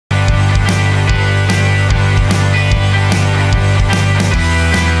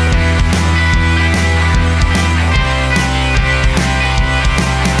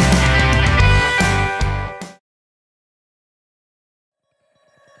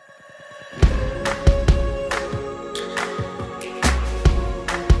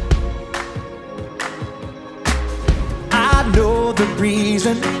the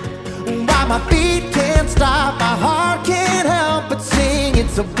reason why my feet can't stop, my heart can't help but sing.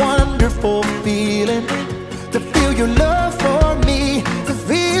 It's a wonderful feeling to feel your love for me, to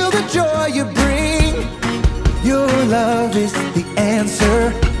feel the joy you bring. Your love is the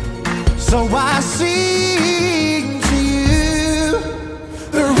answer, so I sing to you.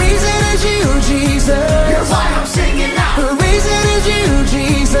 The reason is you, Jesus. You're why I'm singing now. The reason is you,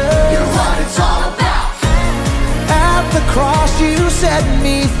 Jesus. You're what it's all about. At the cross you set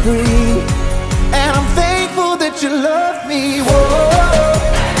me free, and I'm thankful that you love me. Whoa,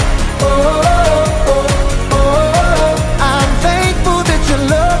 oh, oh, oh. I'm thankful that you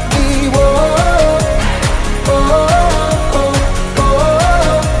love me. Whoa, oh, oh,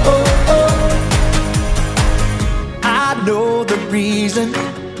 oh, oh. I know the reason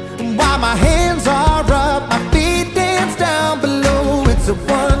why my hands are up, my feet dance down below. It's a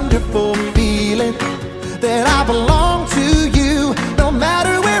wonderful feeling that I belong to you, no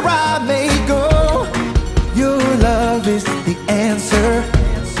matter where I may go. Your love is the answer,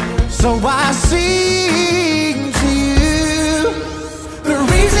 so I sing to you. The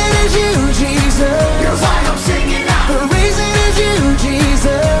reason is you, Jesus. You're why I'm singing now. The reason is you,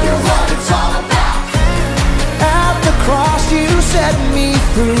 Jesus. You're what it's all about. At the cross you set me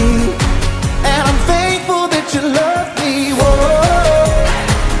free, and I'm thankful that you love me. Whoa,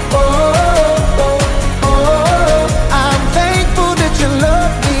 oh, oh, oh. I'm thankful that you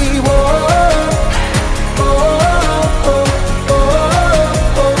love me. Whoa, oh, oh, oh,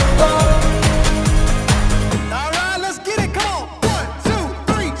 oh, oh. All right, let's get it. Come on. 1,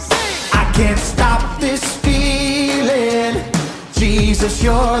 2, 3, sing. I can't stop this feeling. Jesus,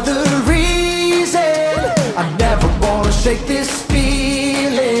 you're the reason. I never wanna shake this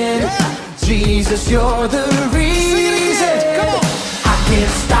feeling. Jesus, you're the reason. I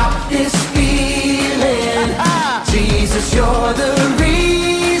can't stop this feeling. Jesus, you're the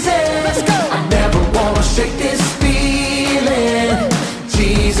reason. I never wanna shake this feeling.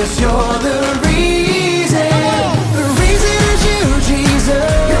 Jesus, you're the reason. The reason is you, Jesus.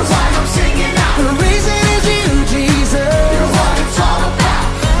 You're why I'm singing now. The reason is you, Jesus. You're what it's all about.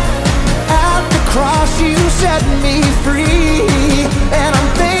 At the cross you set me free, and I'm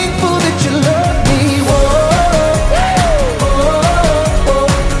thankful that you love me. Whoa, oh, oh,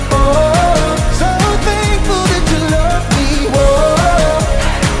 oh. So thankful that you love me. Whoa,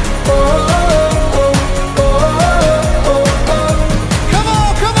 oh, oh, oh, oh. Come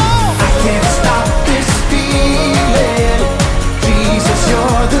on, come on. I can't stop this feeling. Jesus,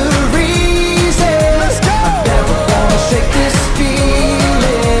 you're the reason. Let's go. I never wanna shake this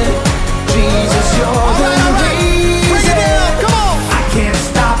feeling. Jesus, you're the reason. Come on. I can't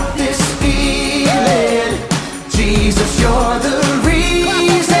stop this feeling. Jesus, you're the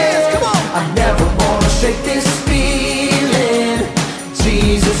reason. Come on. I never wanna shake this feeling.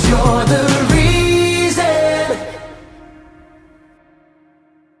 Jesus, you're the reason.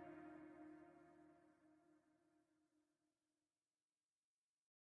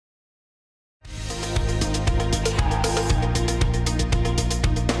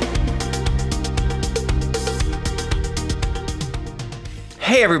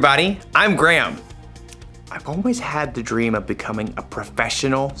 Hey everybody, I'm Graham. I've always had the dream of becoming a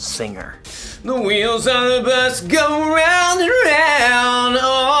professional singer. The wheels on the bus go round and round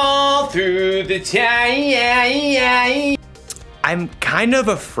all through the town. I'm kind of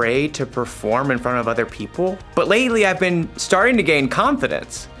afraid to perform in front of other people, but lately I've been starting to gain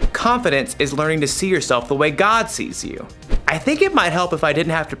confidence. Confidence is learning to see yourself the way God sees you. I think it might help if I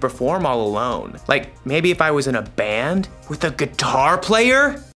didn't have to perform all alone. Like maybe if I was in a band with a guitar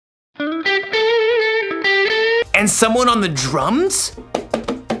player and someone on the drums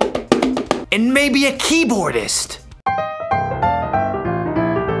and maybe a keyboardist.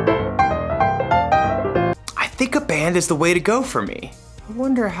 I think a band is the way to go for me. I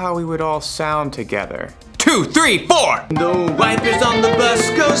wonder how we would all sound together. 2, 3, 4! The wipers on the bus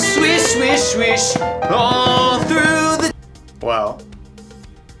go swish, swish, swish all through the... Well,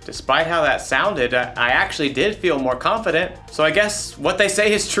 despite how that sounded, I actually did feel more confident. So I guess what they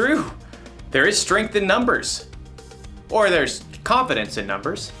say is true. There is strength in numbers. Or there's confidence in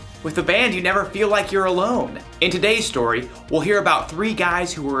numbers. With a band, you never feel like you're alone. In today's story, we'll hear about 3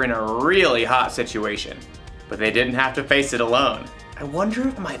 guys who were in a really hot situation, but they didn't have to face it alone. I wonder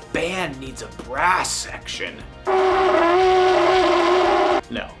if my band needs a brass section.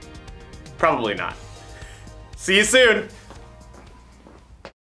 No, probably not. See you soon.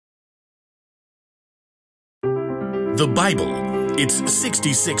 The Bible. It's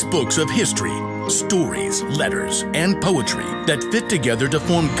 66 books of history, stories, letters, and poetry that fit together to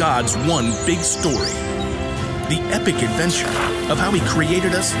form God's one big story. the epic adventure of how He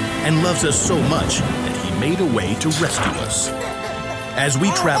created us and loves us so much that He made a way to rescue us. As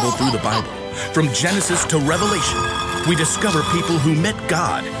we travel through the Bible, from Genesis to Revelation, we discover people who met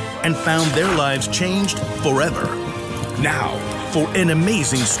God and found their lives changed forever. Now, for an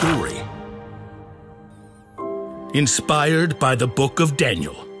amazing story. Inspired by the book of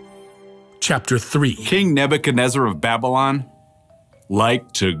Daniel. Chapter 3. King Nebuchadnezzar of Babylon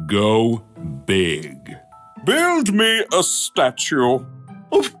liked to go big. Build me a statue.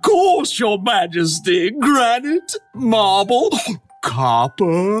 Of course, Your Majesty. Granite, marble,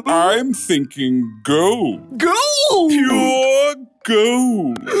 copper. I'm thinking gold. Gold! Pure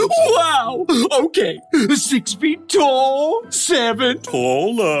gold. Wow! Okay, 6 feet tall, 7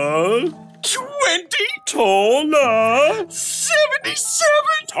 taller, 20 taller, 77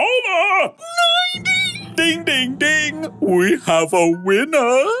 taller, 90. Ding, ding, ding. We have a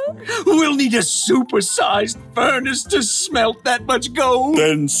winner. We'll need a supersized furnace to smelt that much gold.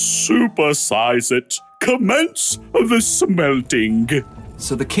 Then supersize it. Commence the smelting.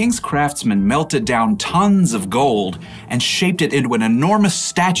 So the king's craftsmen melted down tons of gold and shaped it into an enormous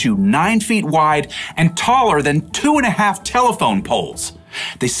statue 9 feet wide and taller than 2.5 telephone poles.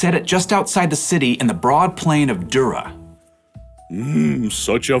 They set it just outside the city in the broad plain of Dura.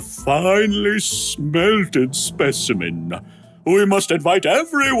 Such a finely smelted specimen. We must invite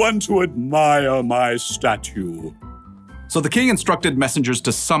everyone to admire my statue. So the king instructed messengers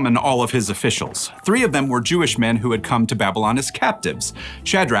to summon all of his officials. 3 of them were Jewish men who had come to Babylon as captives: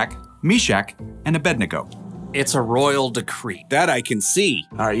 Shadrach, Meshach, and Abednego. It's a royal decree. That I can see.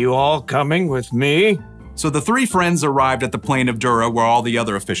 Are you all coming with me? So the 3 friends arrived at the plain of Dura where all the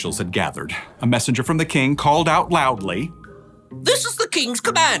other officials had gathered. A messenger from the king called out loudly, This is the king's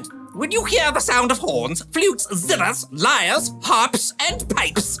command. When you hear the sound of horns, flutes, zithers, lyres, harps, and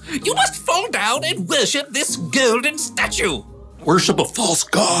pipes, you must fall down and worship this golden statue. Worship a false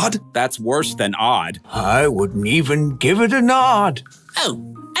god? That's worse than odd. I wouldn't even give it a nod.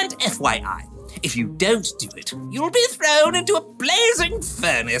 Oh, and FYI, if you don't do it, you'll be thrown into a blazing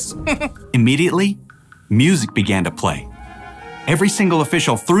furnace. Immediately, music began to play. Every single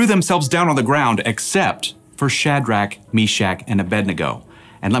official threw themselves down on the ground except for Shadrach, Meshach, and Abednego.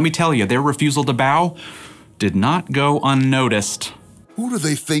 And let me tell you, their refusal to bow did not go unnoticed. Who do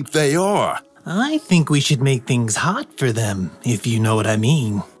they think they are? I think we should make things hot for them, if you know what I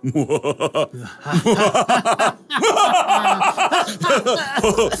mean.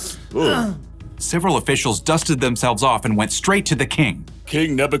 Several officials dusted themselves off and went straight to the king.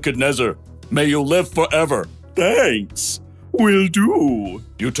 King Nebuchadnezzar, may you live forever. Thanks. Will do.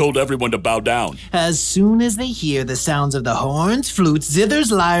 You told everyone to bow down. As soon as they hear the sounds of the horns, flutes,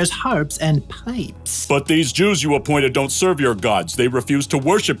 zithers, lyres, harps, and pipes. But these Jews you appointed don't serve your gods. They refuse to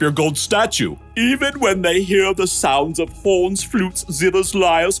worship your gold statue. Even when they hear the sounds of horns, flutes, zithers,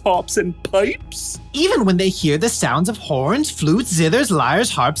 lyres, harps, and pipes? Even when they hear the sounds of horns, flutes, zithers,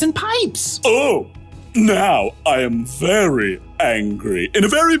 lyres, harps, and pipes. Oh, now I am very angry, in a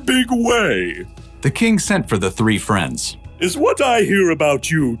very big way. The king sent for the 3 friends. Is what I hear about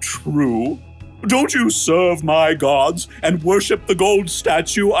you true? Don't you serve my gods and worship the gold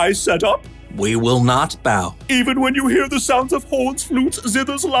statue I set up? We will not bow. Even when you hear the sounds of horns, flutes,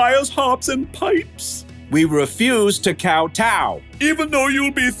 zithers, lyres, harps, and pipes? We refuse to kowtow. Even though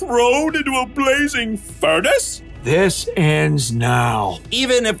you'll be thrown into a blazing furnace? This ends now.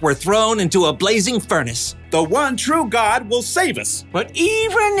 Even if we're thrown into a blazing furnace. The one true God will save us. But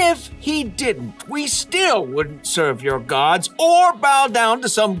even if he didn't, we still wouldn't serve your gods or bow down to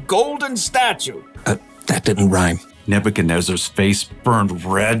some golden statue. That didn't rhyme. Nebuchadnezzar's face burned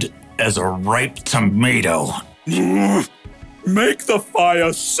red as a ripe tomato. Make the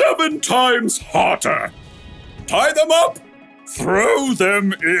fire 7 times hotter. Tie them up. Throw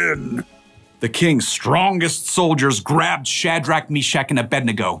them in. The king's strongest soldiers grabbed Shadrach, Meshach, and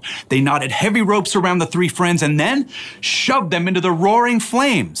Abednego. They knotted heavy ropes around the 3 friends and then shoved them into the roaring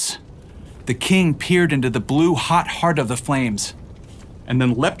flames. The king peered into the blue, hot heart of the flames and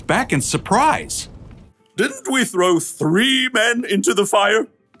then leapt back in surprise. Didn't we throw 3 men into the fire?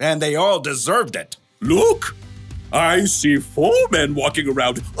 And they all deserved it. Look, I see 4 men walking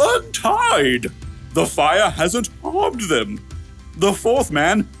around untied. The fire hasn't harmed them. The 4th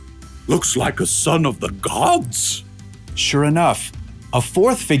man looks like a son of the gods. Sure enough, a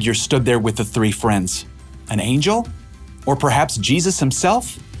 4th figure stood there with the 3 friends. An angel? Or perhaps Jesus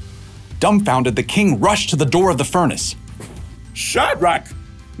himself? Dumbfounded, the king rushed to the door of the furnace. Shadrach,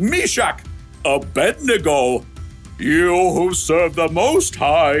 Meshach, Abednego, you who serve the Most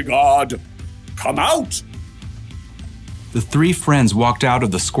High God, come out. The 3 friends walked out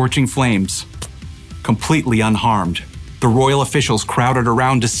of the scorching flames completely unharmed. The royal officials crowded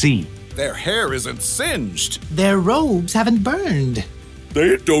around to see. Their hair isn't singed. Their robes haven't burned.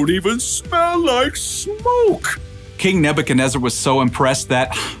 They don't even smell like smoke. King Nebuchadnezzar was so impressed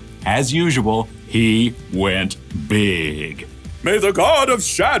that, as usual, he went big. May the God of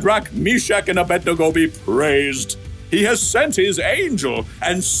Shadrach, Meshach, and Abednego be praised. He has sent his angel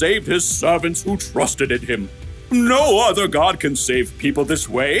and saved his servants who trusted in him. No other God can save people this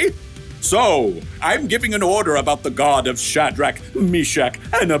way. So, I'm giving an order about the God of Shadrach, Meshach,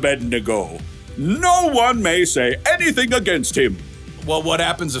 and Abednego. No one may say anything against him. Well, what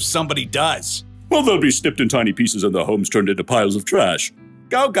happens if somebody does? Well, they'll be snipped in tiny pieces and their homes turned into piles of trash.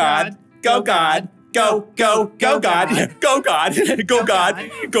 Go God, go God, go, go, go God, go God, go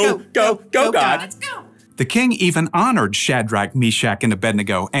God, go, go, go God. The king even honored Shadrach, Meshach, and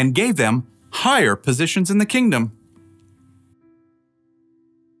Abednego and gave them higher positions in the kingdom.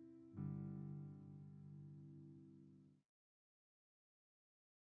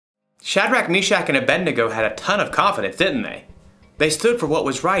 Shadrach, Meshach, and Abednego had a ton of confidence, didn't they? They stood for what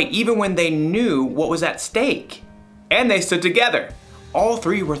was right even when they knew what was at stake. And they stood together. All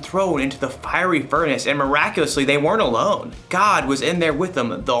three were thrown into the fiery furnace, and miraculously they weren't alone. God was in there with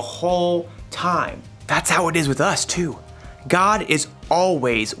them the whole time. That's how it is with us too. God is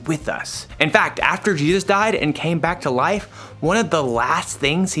always with us. In fact, after Jesus died and came back to life, one of the last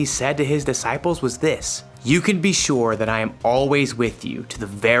things he said to his disciples was this: "You can be sure that I am always with you to the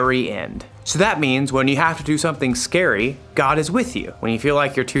very end." So that means when you have to do something scary, God is with you. When you feel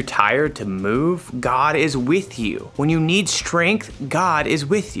like you're too tired to move, God is with you. When you need strength, God is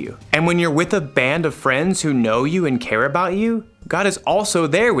with you. And when you're with a band of friends who know you and care about you, God is also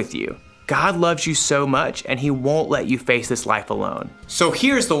there with you. God loves you so much, and he won't let you face this life alone. So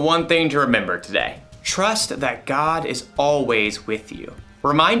here's the one thing to remember today. Trust that God is always with you.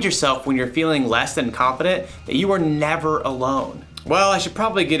 Remind yourself when you're feeling less than confident that you are never alone. Well, I should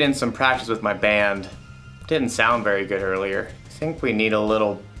probably get in some practice with my band. Didn't sound very good earlier. I think we need a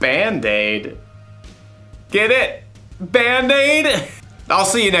little Band-Aid. Get it? Band-Aid? I'll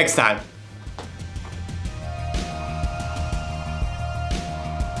see you next time.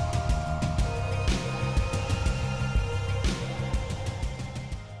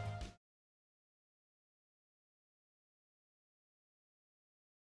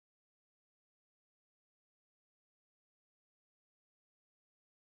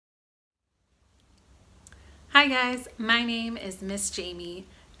 Hi guys, my name is Miss Jamie,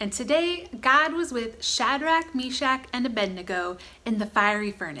 and today God was with Shadrach, Meshach, and Abednego in the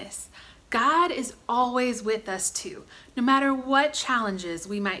fiery furnace. God is always with us too, no matter what challenges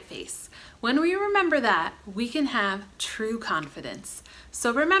we might face. When we remember that, we can have true confidence.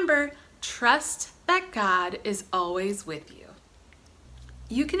 So remember, trust that God is always with you.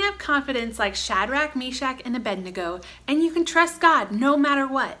 You can have confidence like Shadrach, Meshach, and Abednego, and you can trust God no matter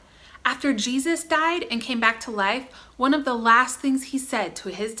what. After Jesus died and came back to life, one of the last things he said to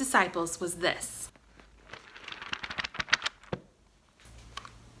his disciples was this: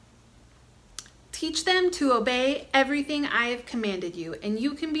 "Teach them to obey everything I have commanded you, and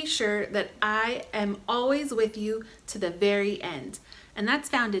you can be sure that I am always with you to the very end." And that's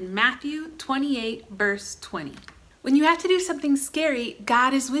found in Matthew 28, verse 20. When you have to do something scary,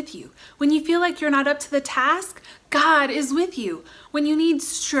 God is with you. When you feel like you're not up to the task, God is with you. When you need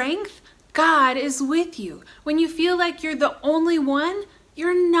strength, God is with you. When you feel like you're the only one,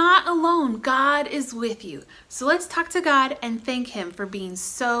 you're not alone. God is with you. So let's talk to God and thank him for being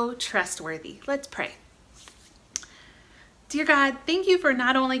so trustworthy. Let's pray. Dear God, thank you for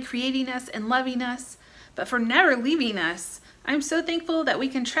not only creating us and loving us, but for never leaving us. I'm so thankful that we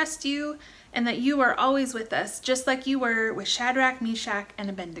can trust you and that you are always with us, just like you were with Shadrach, Meshach, and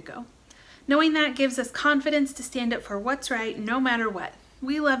Abednego. Knowing that gives us confidence to stand up for what's right, no matter what.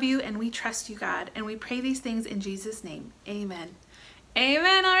 We love you and we trust you, God, and we pray these things in Jesus' name. Amen.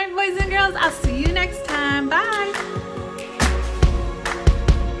 Amen. All right, boys and girls, I'll see you next time. Bye.